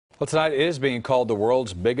Well, tonight is being called the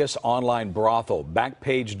world's biggest online brothel,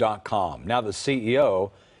 Backpage.com. Now the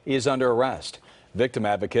CEO is under arrest. Victim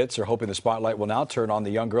advocates are hoping the spotlight will now turn on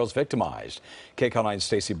the young girls victimized. KCAL 9's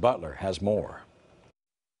Stacey Butler has more.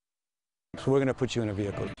 So we're going to put you in a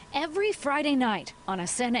vehicle. Every Friday night on a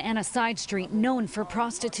Santa Ana side street known for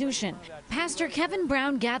prostitution, Pastor Kevin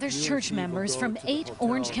Brown gathers church members from 8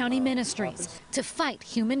 Orange County ministries to fight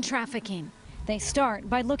human trafficking. They start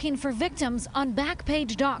by looking for victims on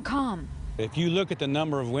Backpage.com. If you look at the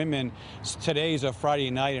number of women, today's a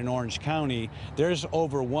Friday night in Orange County, there's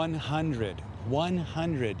over 100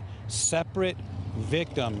 separate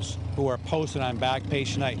victims who are posted on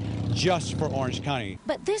Backpage tonight just for Orange County.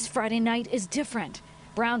 But this Friday night is different.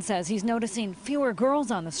 Brown says he's noticing fewer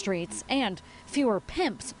girls on the streets and fewer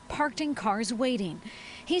pimps parked in cars waiting.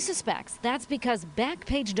 He suspects that's because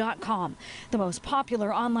Backpage.com, the most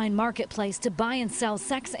popular online marketplace to buy and sell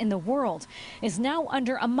sex in the world, is now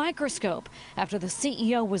under a microscope after the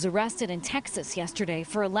CEO was arrested in Texas yesterday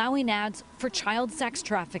for allowing ads for child sex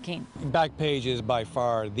trafficking. Backpage is by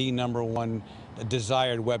far the #1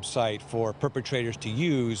 desired website for perpetrators to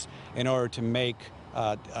use in order to make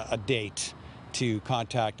a date to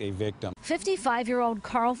contact a victim. 55-year-old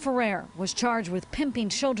Carl Ferrer was charged with pimping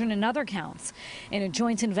children and other counts. In a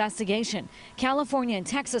joint investigation, California and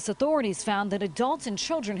Texas authorities found that adults and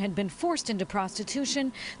children had been forced into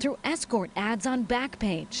prostitution through escort ads on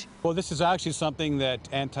Backpage. Well, this is actually something that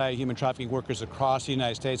anti-human trafficking workers across the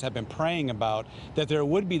United States have been praying about, that there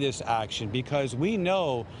would be this action, because we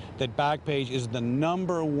know that Backpage is the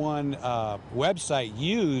 #1 website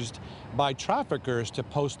used by traffickers to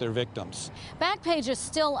post their victims. Backpage is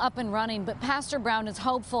still up and running, but Pastor Brown is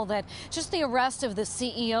hopeful that just the arrest of the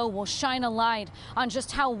CEO will shine a light on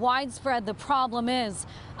just how widespread the problem is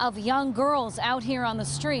of young girls out here on the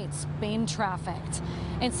streets being trafficked.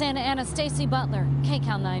 In Santa Ana, Stacey Butler,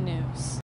 KCAL 9 News.